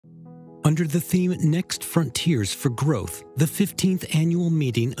Under the theme Next Frontiers for Growth, the 15th annual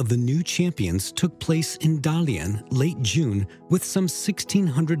meeting of the new champions took place in Dalian late June with some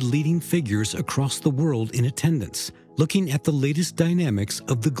 1,600 leading figures across the world in attendance, looking at the latest dynamics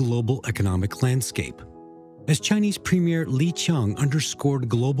of the global economic landscape. As Chinese Premier Li Qiang underscored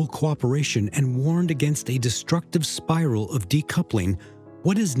global cooperation and warned against a destructive spiral of decoupling,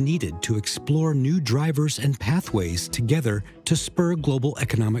 what is needed to explore new drivers and pathways together to spur global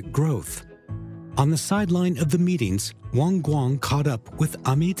economic growth? On the sideline of the meetings, Wang caught up with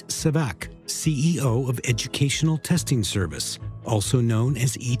Amit Sevak, CEO of Educational Testing Service, also known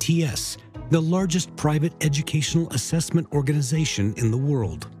as ETS, the largest private educational assessment organization in the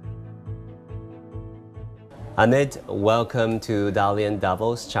world. Amit, welcome to Dalian,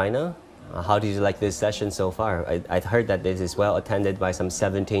 Davos, China. How did you like this session so far? I've heard that this is well attended by some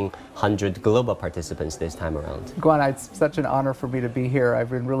 1,700 global participants this time around. Guan, it's such an honor for me to be here. I've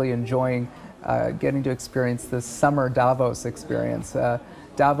been really enjoying getting to experience this summer Davos experience.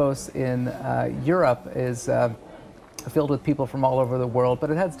 Davos in Europe is filled with people from all over the world,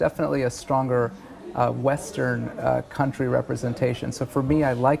 but it has definitely a stronger Western country representation. So for me,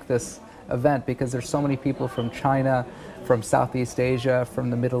 I like this event because there's so many people from China, from Southeast Asia, from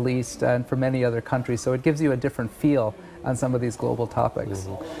the Middle East, and from many other countries. So it gives you a different feel on some of these global topics.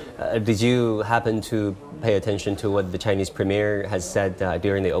 Did you happen to pay attention to what the Chinese Premier has said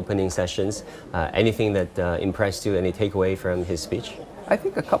during the opening sessions? Anything that impressed you, any takeaway from his speech? I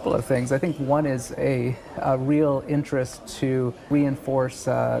think a couple of things. I think one is a real interest to reinforce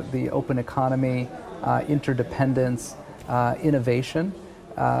the open economy, interdependence, innovation.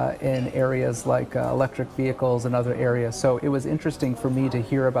 In areas like electric vehicles and other areas. So it was interesting for me to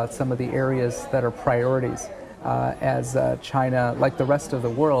hear about some of the areas that are priorities as China, like the rest of the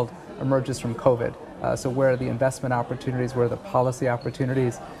world, emerges from COVID. So where are the investment opportunities, where are the policy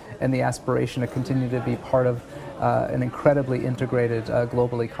opportunities, and the aspiration to continue to be part of an incredibly integrated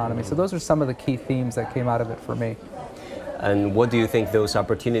global economy. So those are some of the key themes that came out of it for me. And what do you think those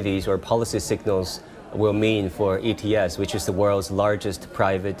opportunities or policy signals will mean for ETS, which is the world's largest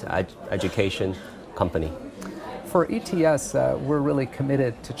private education company? For ETS, we're really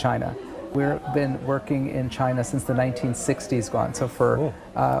committed to China. We've been working in China since the 1960s, Guan. So for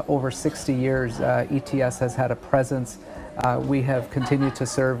over 60 years, ETS has had a presence. We have continued to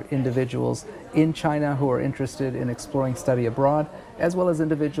serve individuals in China who are interested in exploring study abroad, as well as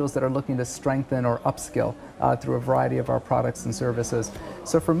individuals that are looking to strengthen or upskill through a variety of our products and services.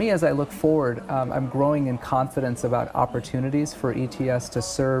 So for me, as I look forward, I'm growing in confidence about opportunities for ETS to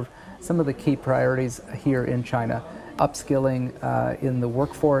serve some of the key priorities here in China. Upskilling in the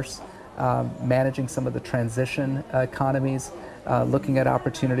workforce, managing some of the transition economies, looking at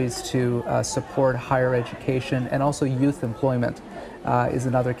opportunities to support higher education, and also youth employment is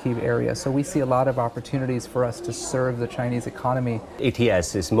another key area. So we see a lot of opportunities for us to serve the Chinese economy.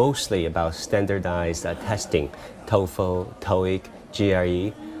 ETS is mostly about standardized testing, TOEFL, TOEIC,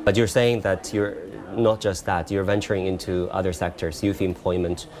 GRE, but you're saying that you're not just that, you're venturing into other sectors, youth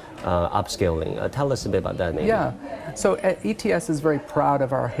employment, upskilling. Tell us a bit about that, maybe. Yeah, so ETS is very proud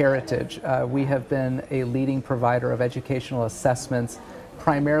of our heritage. We have been a leading provider of educational assessments,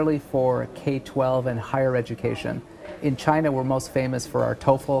 primarily for K-12 and higher education. In China, we're most famous for our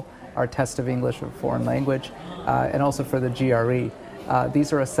TOEFL, our test of English as a foreign language, and also for the GRE.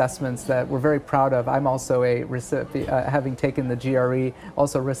 These are assessments that we're very proud of. I'm also a recipient, having taken the GRE,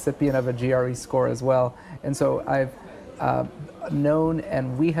 also a recipient of a GRE score as well. And so I've known,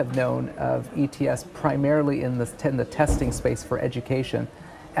 and we have known of ETS primarily in the testing space for education.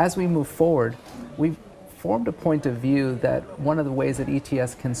 As we move forward, we've formed a point of view that one of the ways that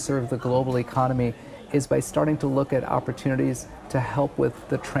ETS can serve the global economy is by starting to look at opportunities to help with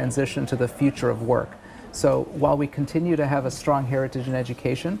the transition to the future of work. So while we continue to have a strong heritage in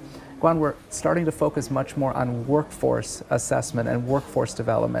education, Guan, we're starting to focus much more on workforce assessment and workforce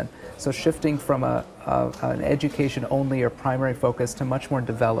development. So shifting from an education only or primary focus to much more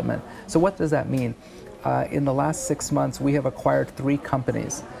development. So what does that mean? In the last 6 months, we have acquired 3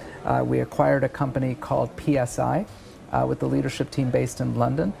 companies. We acquired a company called PSI with the leadership team based in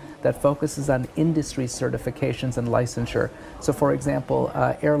London that focuses on industry certifications and licensure. So for example,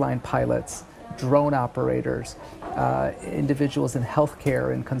 airline pilots, drone operators, individuals in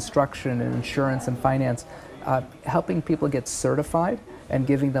healthcare and construction and insurance and finance, helping people get certified and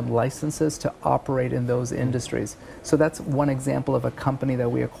giving them licenses to operate in those industries. So that's one example of a company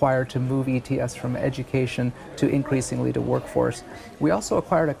that we acquired to move ETS from education to increasingly to workforce. We also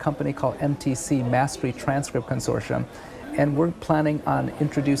acquired a company called MTC, Mastery Transcript Consortium, and we're planning on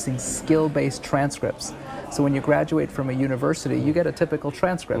introducing skill-based transcripts So when you graduate from a university, you get a typical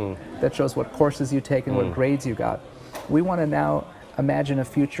transcript that shows what courses you take and what grades you got. We want to now imagine a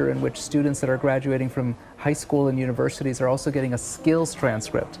future in which students that are graduating from high school and universities are also getting a skills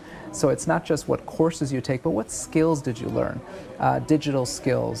transcript. So it's not just what courses you take, but what skills did you learn? Digital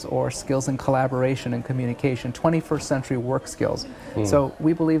skills or skills in collaboration and communication, 21st century work skills. So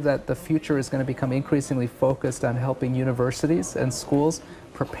we believe that the future is going to become increasingly focused on helping universities and schools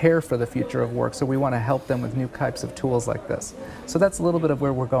prepare for the future of work. So we want to help them with new types of tools like this. So that's a little bit of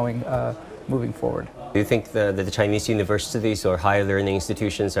where we're going moving forward. Do you think that the Chinese universities or higher learning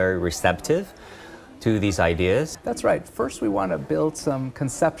institutions are receptive to these ideas? That's right. First, we want to build some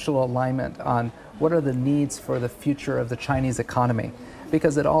conceptual alignment on what are the needs for the future of the Chinese economy,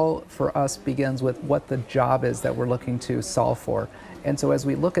 because it all, for us, begins with what the job is that we're looking to solve for. And so as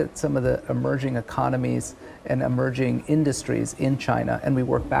we look at some of the emerging economies and emerging industries in China, and we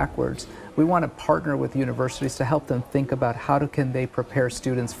work backwards, we want to partner with universities to help them think about how can they prepare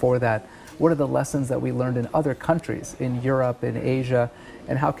students for that. What are the lessons that we learned in other countries, in Europe, in Asia,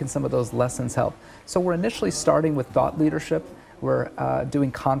 and how can some of those lessons help? So we're initially starting with thought leadership. We're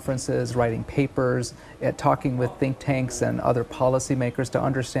doing conferences, writing papers, talking with think tanks and other policymakers to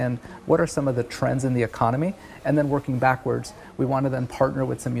understand what are some of the trends in the economy, and then working backwards, we want to then partner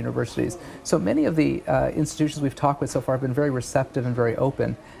with some universities. So many of the institutions we've talked with so far have been very receptive and very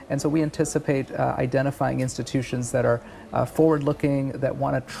open, and so we anticipate identifying institutions that are forward-looking, that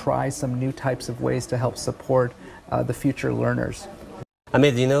want to try some new types of ways to help support the future learners.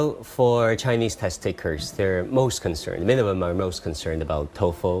 Amit, you know, for Chinese test takers, they're most concerned, many of them are most concerned about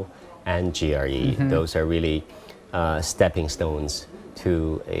TOEFL and GRE. Those are really stepping stones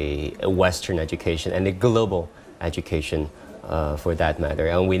to a Western education and a global education for that matter.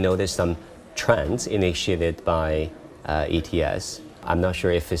 And we noticed some trends initiated by ETS. I'm not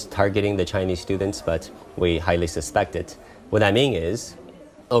sure if it's targeting the Chinese students, but we highly suspect it. What I mean is,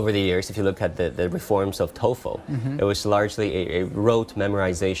 over the years, if you look at the reforms of TOEFL, it was largely a rote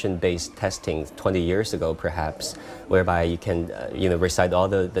memorization-based testing 20 years ago, perhaps, whereby you can recite all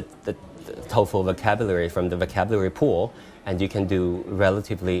the TOEFL vocabulary from the vocabulary pool, and you can do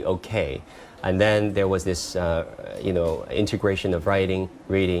relatively okay. And then there was this, integration of writing,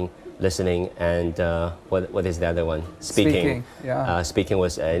 reading, listening, and what is the other one? Speaking. Yeah. Speaking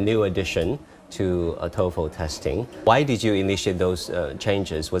was a new addition to TOEFL testing. Why did you initiate those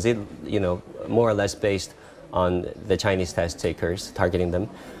changes? Was it, more or less based on the Chinese test takers, targeting them?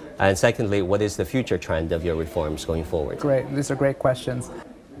 And secondly, what is the future trend of your reforms going forward? Great, these are great questions.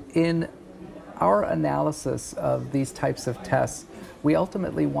 In our analysis of these types of tests, we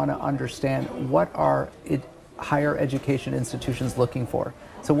ultimately want to understand what are higher education institutions looking for.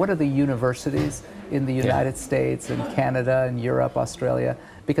 So what are the universities in the United States and Canada and Europe, Australia,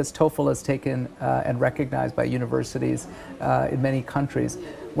 because TOEFL is taken and recognized by universities in many countries.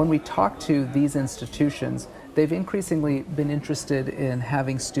 When we talk to these institutions, they've increasingly been interested in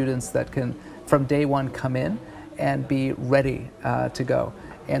having students that can, from day one, come in and be ready to go.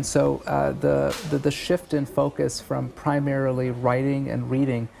 And so the shift in focus from primarily writing and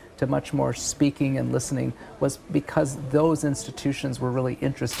reading to much more speaking and listening was because those institutions were really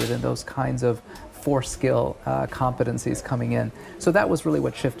interested in those kinds of skill competencies coming in. So that was really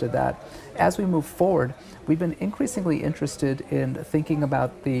what shifted that. As we move forward, we've been increasingly interested in thinking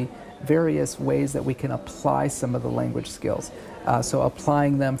about the various ways that we can apply some of the language skills. So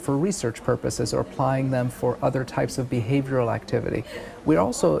applying them for research purposes or applying them for other types of behavioral activity. We're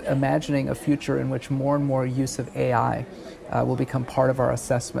also imagining a future in which more and more use of AI will become part of our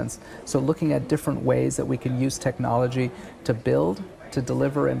assessments. So looking at different ways that we can use technology to build, to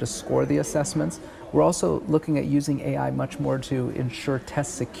deliver, and to score the assessments. We're also looking at using AI much more to ensure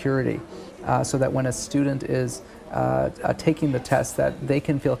test security, so that when a student is taking the test, that they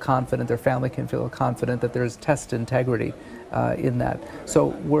can feel confident, their family can feel confident that there's test integrity in that.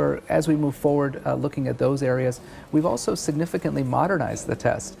 So as we move forward looking at those areas, we've also significantly modernized the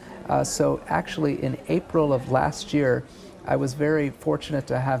test. So actually in April of last year, I was very fortunate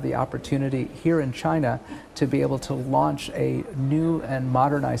to have the opportunity here in China to be able to launch a new and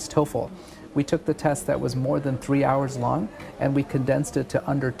modernized TOEFL. We took the test that was more than 3 hours long and we condensed it to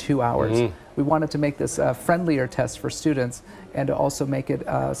under 2 hours. We wanted to make this a friendlier test for students and to also make it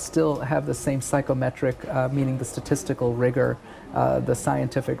still have the same psychometric, meaning the statistical rigor, the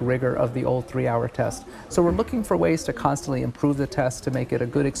scientific rigor of the old 3-hour test. So we're looking for ways to constantly improve the test to make it a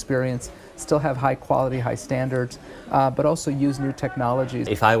good experience, still have high quality, high standards, but also use new technologies.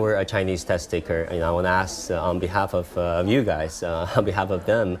 If I were a Chinese test taker, I want to ask on behalf of you guys, on behalf of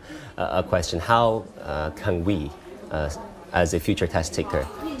them, a question. How can we, as a future test taker,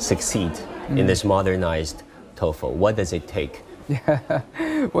 succeed in this modernized TOEFL? What does it take? Yeah,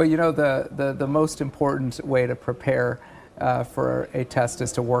 well, you know, the most important way to prepare for a test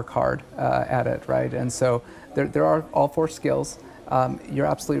is to work hard at it, right? And so there are all 4 skills. You're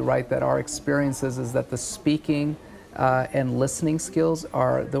absolutely right that our experiences is that the speaking and listening skills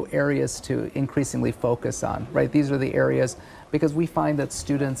are the areas to increasingly focus on, right? These are the areas because we find that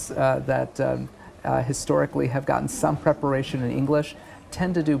students that historically have gotten some preparation in English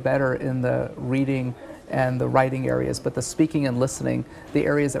tend to do better in the reading and the writing areas, but the speaking and listening, the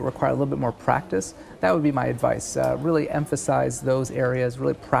areas that require a little bit more practice, that would be my advice. Really emphasize those areas,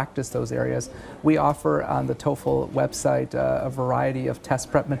 really practice those areas. We offer on the TOEFL website a variety of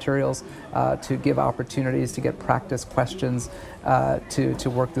test prep materials to give opportunities to get practice questions to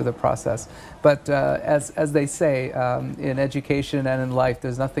work through the process. But as they say, in education and in life,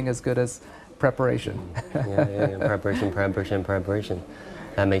 there's nothing as good as preparation. Yeah. Preparation.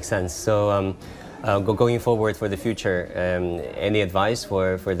 That makes sense. So. Going forward for the future, any advice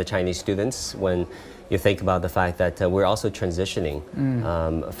for the Chinese students when you think about the fact that we're also transitioning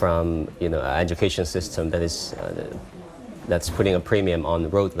from an education system that is that's putting a premium on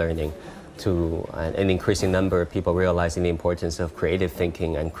rote learning to an increasing number of people realizing the importance of creative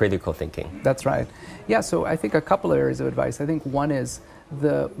thinking and critical thinking? That's right. Yeah, so I think a couple of areas of advice. I think one is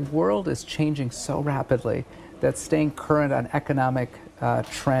the world is changing so rapidly that staying current on economic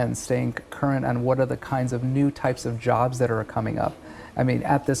trends, staying current on what are the kinds of new types of jobs that are coming up. I mean,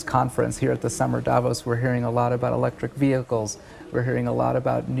 at this conference here at the Summer Davos, we're hearing a lot about electric vehicles. We're hearing a lot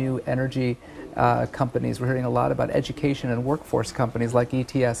about new energy companies. We're hearing a lot about education and workforce companies like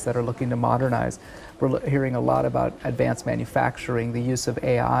ETS that are looking to modernize. We're hearing a lot about advanced manufacturing, the use of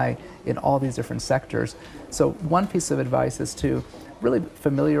AI in all these different sectors. So one piece of advice is to really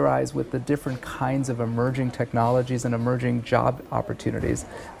familiarize with the different kinds of emerging technologies and emerging job opportunities.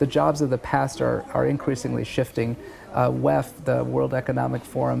 The jobs of the past are increasingly shifting. WEF, the World Economic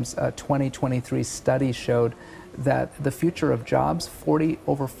Forum's 2023 study showed that the future of jobs,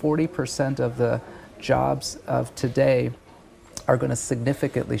 over 40% of the jobs of today are going to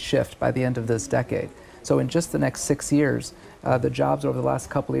significantly shift by the end of this decade. So in just the next 6 years, the jobs over the last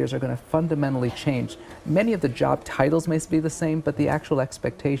couple of years are going to fundamentally change. Many of the job titles may be the same, but the actual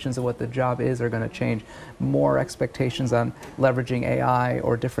expectations of what the job is are going to change. More expectations on leveraging AI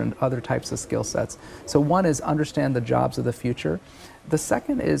or different other types of skill sets. So one is understand the jobs of the future. The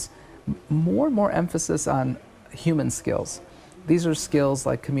second is more and more emphasis on human skills. These are skills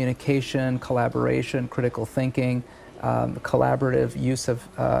like communication, collaboration, critical thinking, collaborative use of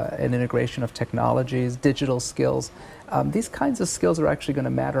and integration of technologies, digital skills. These kinds of skills are actually going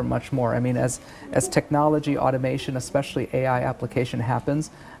to matter much more. I mean, as technology, automation, especially AI application happens,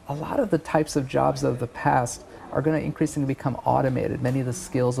 a lot of the types of jobs of the past are going to increasingly become automated. Many of the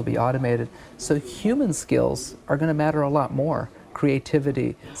skills will be automated. So human skills are going to matter a lot more.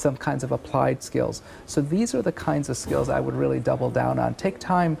 Creativity, some kinds of applied skills. So these are the kinds of skills I would really double down on. Take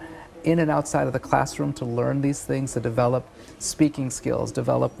time in and outside of the classroom to learn these things, to develop speaking skills,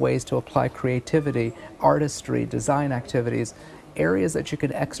 develop ways to apply creativity, artistry, design activities, areas that you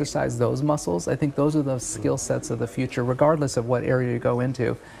can exercise those muscles. I think those are the skill sets of the future, regardless of what area you go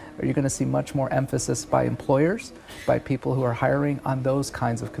into. You're going to see much more emphasis by employers, by people who are hiring on those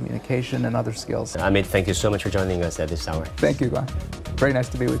kinds of communication and other skills. Amit, thank you so much for joining us at this hour. Thank you, Guan. Very nice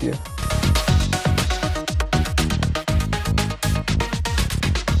to be with you.